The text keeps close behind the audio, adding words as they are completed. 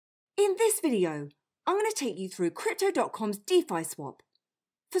In this video, I'm going to take you through Crypto.com's DeFi Swap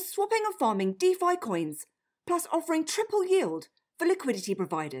for swapping and farming DeFi coins, plus offering triple yield for liquidity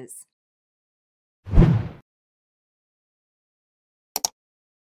providers.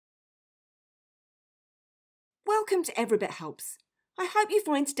 Welcome to Every Bit Helps. I hope you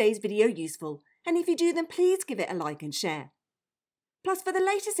find today's video useful, and if you do, then please give it a like and share. Plus, for the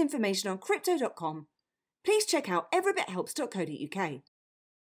latest information on Crypto.com, please check out everybithelps.co.uk.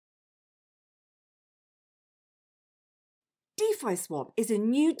 DeFi Swap is a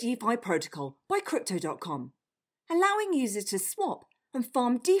new DeFi protocol by Crypto.com, allowing users to swap and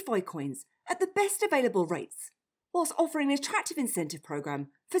farm DeFi coins at the best available rates, whilst offering an attractive incentive program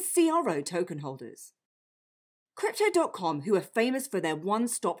for CRO token holders. Crypto.com, who are famous for their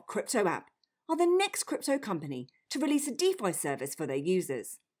one-stop crypto app, are the next crypto company to release a DeFi service for their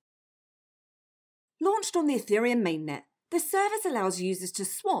users. Launched on the Ethereum mainnet, the service allows users to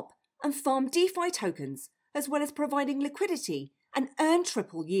swap and farm DeFi tokens, as well as providing liquidity and earn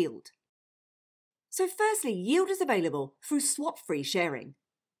triple yield. So firstly, yield is available through swap-free sharing,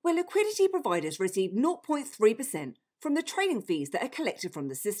 where liquidity providers receive 0.3% from the trading fees that are collected from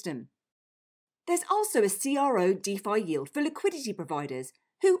the system. There's also a CRO DeFi yield for liquidity providers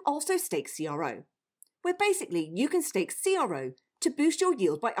who also stake CRO, where basically you can stake CRO to boost your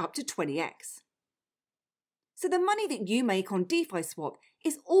yield by up to 20x. So the money that you make on DeFi Swap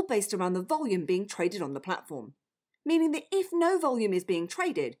is all based around the volume being traded on the platform, meaning that if no volume is being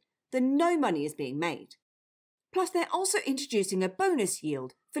traded, then no money is being made. Plus, they're also introducing a bonus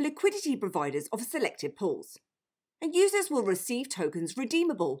yield for liquidity providers of selected pools, and users will receive tokens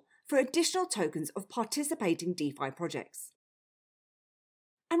redeemable for additional tokens of participating DeFi projects.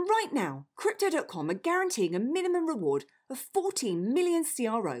 And right now, Crypto.com are guaranteeing a minimum reward of 14 million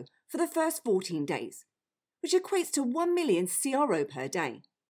CRO for the first 14 days, which equates to 1 million CRO per day.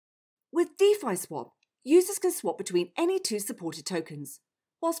 With DeFi Swap, users can swap between any two supported tokens,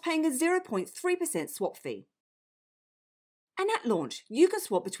 whilst paying a 0.3% swap fee. And at launch, you can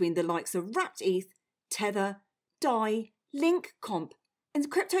swap between the likes of Wrapped ETH, Tether, DAI, Link, Comp,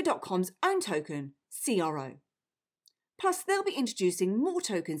 and Crypto.com's own token, CRO. Plus, they'll be introducing more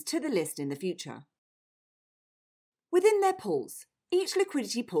tokens to the list in the future. Within their pools, each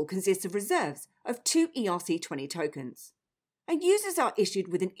liquidity pool consists of reserves of 2 ERC20 tokens, and users are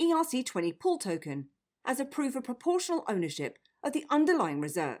issued with an ERC20 pool token as a proof of proportional ownership of the underlying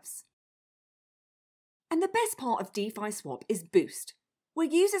reserves. And the best part of DeFi Swap is Boost, where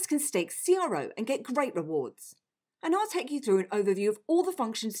users can stake CRO and get great rewards. And I'll take you through an overview of all the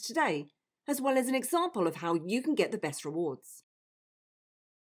functions today, as well as an example of how you can get the best rewards.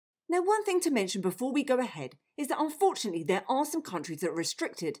 Now, one thing to mention before we go ahead is that unfortunately there are some countries that are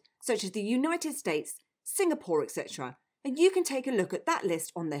restricted, such as the United States, Singapore, etc., and you can take a look at that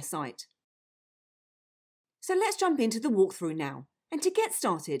list on their site. So let's jump into the walkthrough now, and to get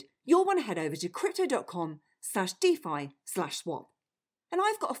started, you'll want to head over to crypto.com/DeFi/swap. And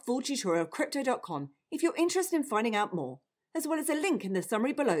I've got a full tutorial of Crypto.com if you're interested in finding out more, as well as a link in the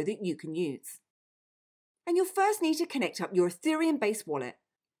summary below that you can use. And you'll first need to connect up your Ethereum-based wallet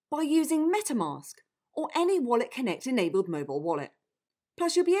by using Metamask or any Wallet Connect-enabled mobile wallet.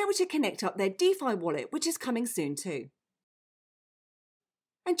 Plus, you'll be able to connect up their DeFi wallet, which is coming soon too.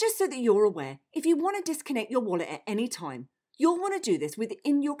 And just so that you're aware, if you want to disconnect your wallet at any time, you'll want to do this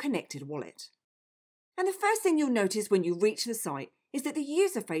within your connected wallet. And the first thing you'll notice when you reach the site is that the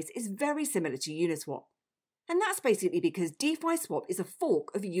user face is very similar to UniSwap. And that's basically because DeFi Swap is a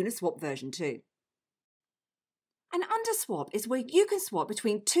fork of UniSwap version 2. And under Swap is where you can swap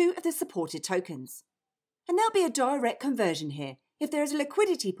between two of the supported tokens. And there'll be a direct conversion here if there is a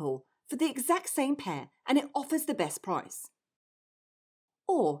liquidity pool for the exact same pair and it offers the best price.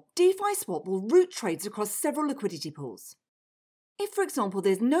 Or DeFi Swap will route trades across several liquidity pools. If, for example,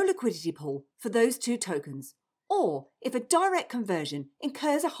 there's no liquidity pool for those two tokens, or if a direct conversion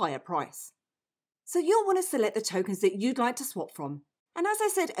incurs a higher price. So you'll want to select the tokens that you'd like to swap from. And as I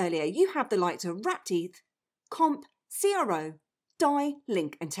said earlier, you have the likes of Wrapped ETH, Comp, CRO, DAI,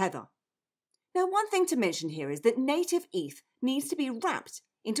 Link, and Tether. Now, one thing to mention here is that native ETH needs to be wrapped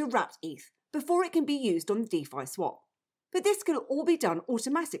into Wrapped ETH before it can be used on DeFi Swap. But this can all be done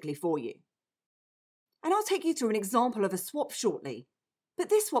automatically for you. And I'll take you through an example of a swap shortly. But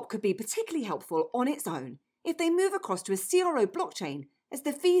this swap could be particularly helpful on its own if they move across to a CRO blockchain, as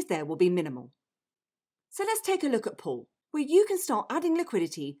the fees there will be minimal. So let's take a look at Pool, where you can start adding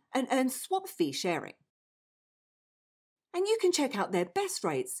liquidity and earn swap fee sharing. And you can check out their best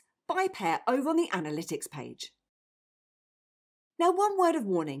rates by pair over on the analytics page. Now, one word of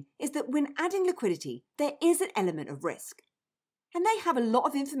warning is that when adding liquidity, there is an element of risk. And they have a lot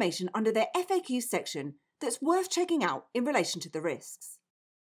of information under their FAQ section that's worth checking out in relation to the risks.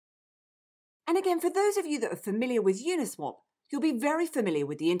 And again, for those of you that are familiar with UniSwap, you'll be very familiar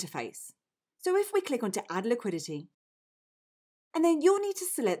with the interface. So if we click onto Add Liquidity, and then you'll need to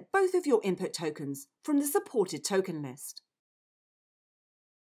select both of your input tokens from the supported token list.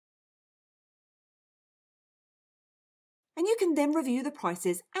 And you can then review the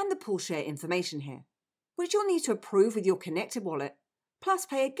prices and the pool share information here, which you'll need to approve with your connected wallet, plus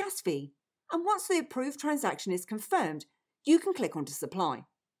pay a gas fee. And once the approved transaction is confirmed, you can click onto Supply.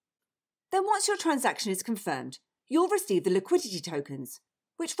 Then once your transaction is confirmed, you'll receive the liquidity tokens,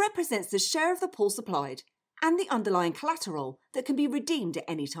 which represents the share of the pool supplied and the underlying collateral that can be redeemed at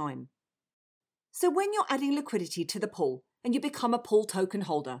any time. So when you're adding liquidity to the pool and you become a pool token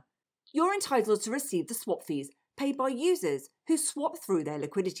holder, you're entitled to receive the swap fees paid by users who swap through their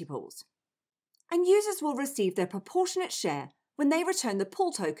liquidity pools. And users will receive their proportionate share when they return the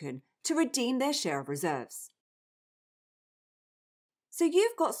pool token to redeem their share of reserves. So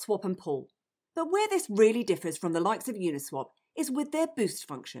you've got swap and pool, but where this really differs from the likes of UniSwap is with their boost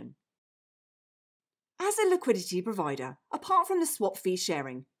function. As a liquidity provider, apart from the swap fee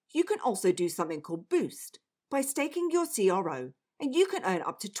sharing, you can also do something called boost by staking your CRO, and you can earn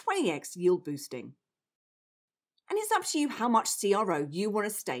up to 20x yield boosting. And it's up to you how much CRO you want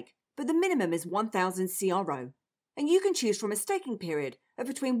to stake, but the minimum is 1,000 CRO, and you can choose from a staking period of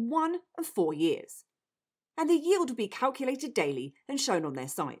between 1 and 4 years. And the yield will be calculated daily and shown on their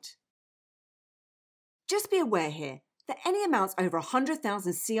site. Just be aware here that any amounts over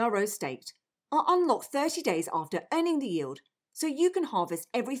 100,000 CRO staked are unlocked 30 days after earning the yield, so you can harvest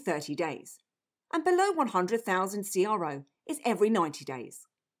every 30 days. And below 100,000 CRO is every 90 days.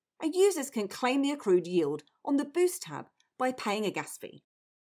 And users can claim the accrued yield on the Boost tab by paying a gas fee.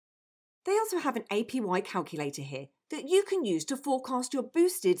 They also have an APY calculator here that you can use to forecast your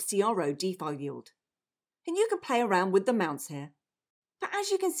boosted CRO DeFi yield. And you can play around with the amounts here. But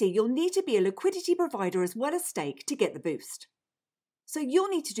as you can see, you'll need to be a liquidity provider as well as stake to get the boost. So you'll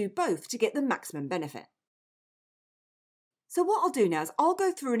need to do both to get the maximum benefit. So what I'll do now is I'll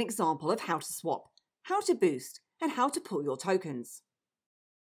go through an example of how to swap, how to boost, and how to pull your tokens.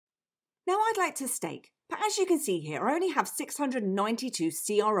 Now I'd like to stake, but as you can see here, I only have 692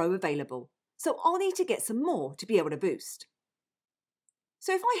 CRO available, so I'll need to get some more to be able to boost.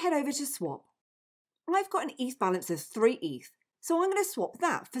 So if I head over to swap, I've got an ETH balance of 3 ETH, so I'm going to swap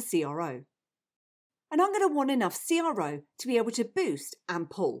that for CRO. And I'm going to want enough CRO to be able to boost and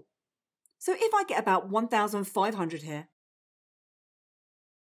pull. So if I get about 1,500 here,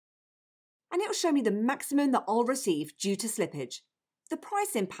 and it'll show me the maximum that I'll receive due to slippage, the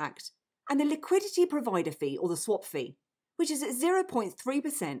price impact, and the liquidity provider fee or the swap fee, which is at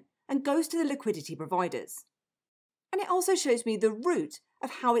 0.3% and goes to the liquidity providers. And it also shows me the route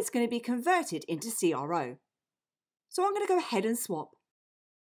of how it's going to be converted into CRO. So I'm going to go ahead and swap.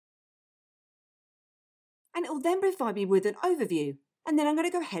 And it will then provide me with an overview, and then I'm going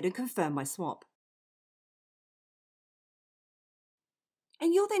to go ahead and confirm my swap.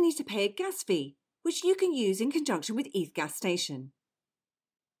 And you'll then need to pay a gas fee, which you can use in conjunction with ETH Gas Station.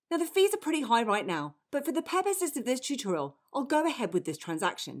 Now the fees are pretty high right now, but for the purposes of this tutorial, I'll go ahead with this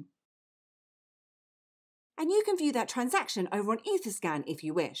transaction. And you can view that transaction over on Etherscan if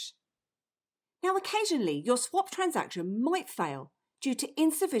you wish. Now occasionally your swap transaction might fail due to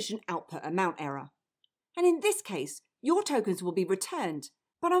insufficient output amount error. And in this case, your tokens will be returned,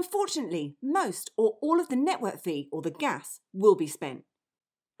 but unfortunately most or all of the network fee or the gas will be spent.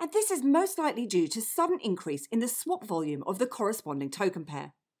 And this is most likely due to sudden increase in the swap volume of the corresponding token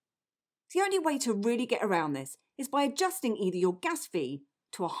pair. The only way to really get around this is by adjusting either your gas fee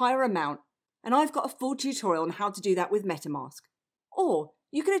to a higher amount, and I've got a full tutorial on how to do that with Metamask, or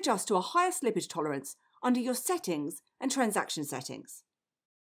you can adjust to a higher slippage tolerance under your settings and transaction settings.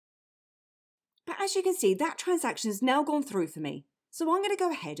 But as you can see, that transaction has now gone through for me, so I'm going to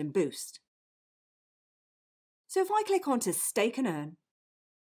go ahead and boost. So if I click onto Stake and Earn,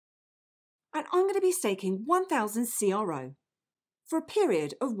 and I'm going to be staking 1,000 CRO for a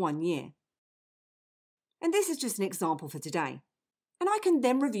period of 1 year. And this is just an example for today. And I can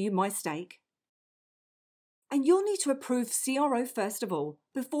then review my stake. And you'll need to approve CRO first of all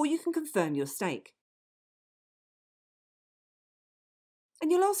before you can confirm your stake.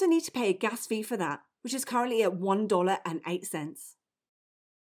 And you'll also need to pay a gas fee for that, which is currently at $1.08,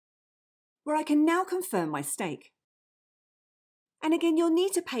 where I can now confirm my stake. And again, you'll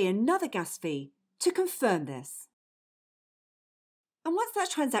need to pay another gas fee to confirm this. And once that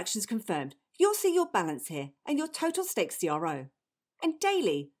transaction is confirmed, you'll see your balance here and your total stake CRO. And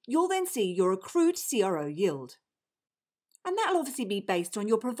daily, you'll then see your accrued CRO yield. And that'll obviously be based on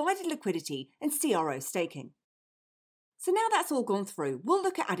your provided liquidity and CRO staking. So now that's all gone through, we'll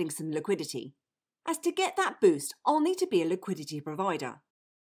look at adding some liquidity. As to get that boost, I'll need to be a liquidity provider.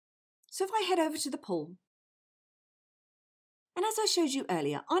 So if I head over to the pool, and as I showed you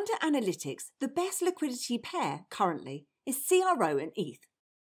earlier, under Analytics, the best liquidity pair currently is CRO and ETH.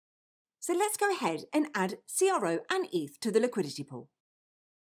 So let's go ahead and add CRO and ETH to the liquidity pool.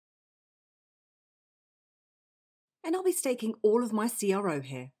 And I'll be staking all of my CRO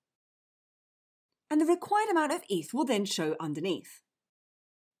here. And the required amount of ETH will then show underneath,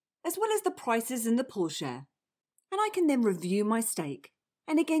 as well as the prices in the pool share. And I can then review my stake.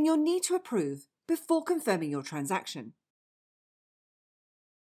 And again, you'll need to approve before confirming your transaction.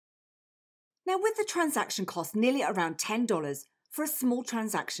 Now, with the transaction cost nearly around $10 for a small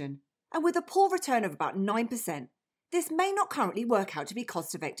transaction, and with a pool return of about 9%, this may not currently work out to be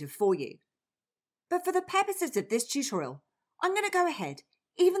cost effective for you. But for the purposes of this tutorial, I'm going to go ahead,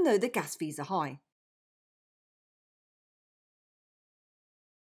 even though the gas fees are high.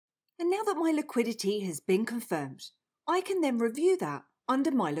 And now that my liquidity has been confirmed, I can then review that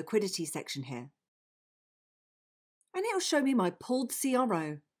under my liquidity section here. And it'll show me my pooled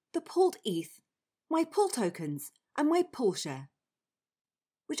CRO, the pooled ETH, my pool tokens, and my pool share,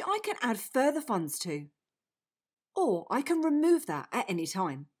 which I can add further funds to, or I can remove that at any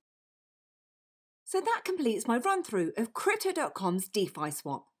time. So that completes my run through of Crypto.com's DeFi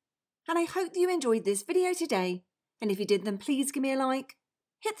Swap. And I hope you enjoyed this video today, and if you did, then please give me a like,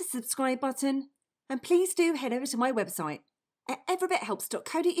 hit the subscribe button, and please do head over to my website at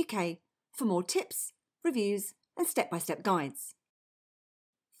everybithelps.co.uk for more tips, reviews, and step-by-step guides.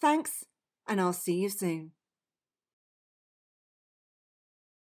 Thanks, and I'll see you soon.